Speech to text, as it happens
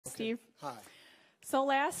Steve. Hi. So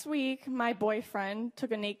last week, my boyfriend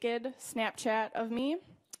took a naked Snapchat of me,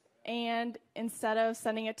 and instead of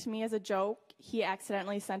sending it to me as a joke, he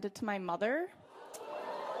accidentally sent it to my mother.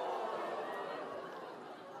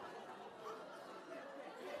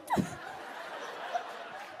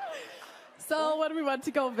 So when we went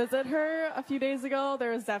to go visit her a few days ago,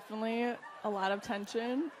 there was definitely a lot of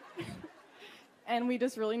tension. And we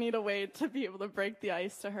just really need a way to be able to break the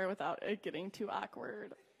ice to her without it getting too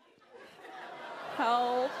awkward.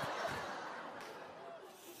 Help.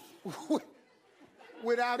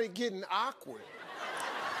 Without it getting awkward.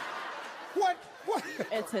 What?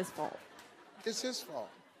 It's his fault. It's his fault.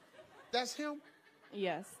 That's him?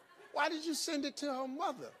 Yes. Why did you send it to her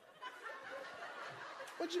mother?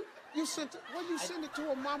 What'd you send it to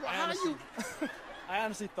her mama? I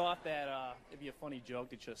honestly thought that it'd be a funny joke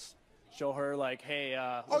to just show her, like, hey,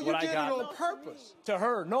 oh, look you what did I got. it on purpose? To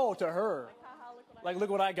her. No, to her. Like, look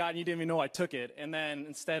what I got, and you didn't even know I took it. And then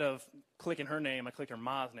instead of clicking her name, I clicked her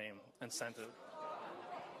mom's name and sent it.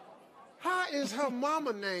 How is her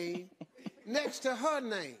mama name next to her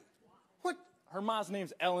name? What? Her mom's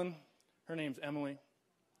name's Ellen. Her name's Emily.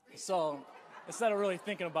 So instead of really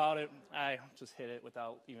thinking about it, I just hit it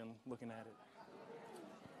without even looking at it.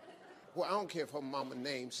 Well, I don't care if her mama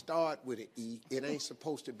name start with an E. It ain't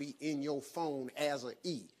supposed to be in your phone as an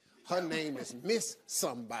E. Her name is Miss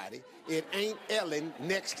Somebody. It ain't Ellen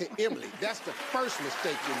next to Emily. That's the first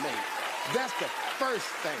mistake you made. That's the first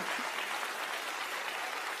thing.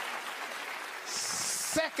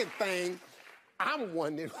 Second thing, I'm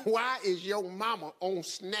wondering, why is your mama on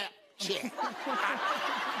Snapchat?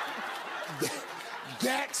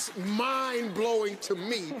 That's mind-blowing to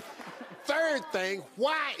me. Third thing,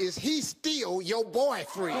 why is he still your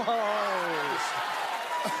boyfriend?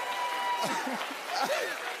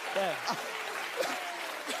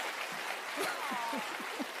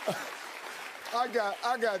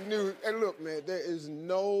 I got news. And look, man, there is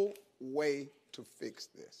no way to fix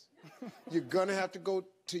this. You're gonna have to go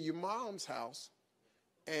to your mom's house,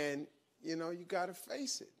 and you know you gotta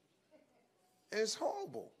face it. And it's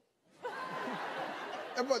horrible.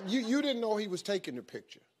 But you didn't know he was taking the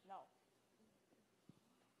picture.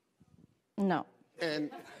 No. And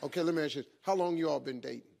okay, let me ask you: how long you all been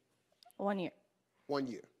dating? 1 year. 1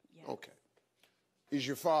 year. Yeah. Okay. Is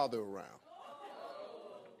your father around?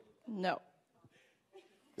 No.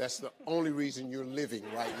 That's the only reason you're living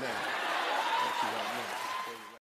right now. Thank you right now.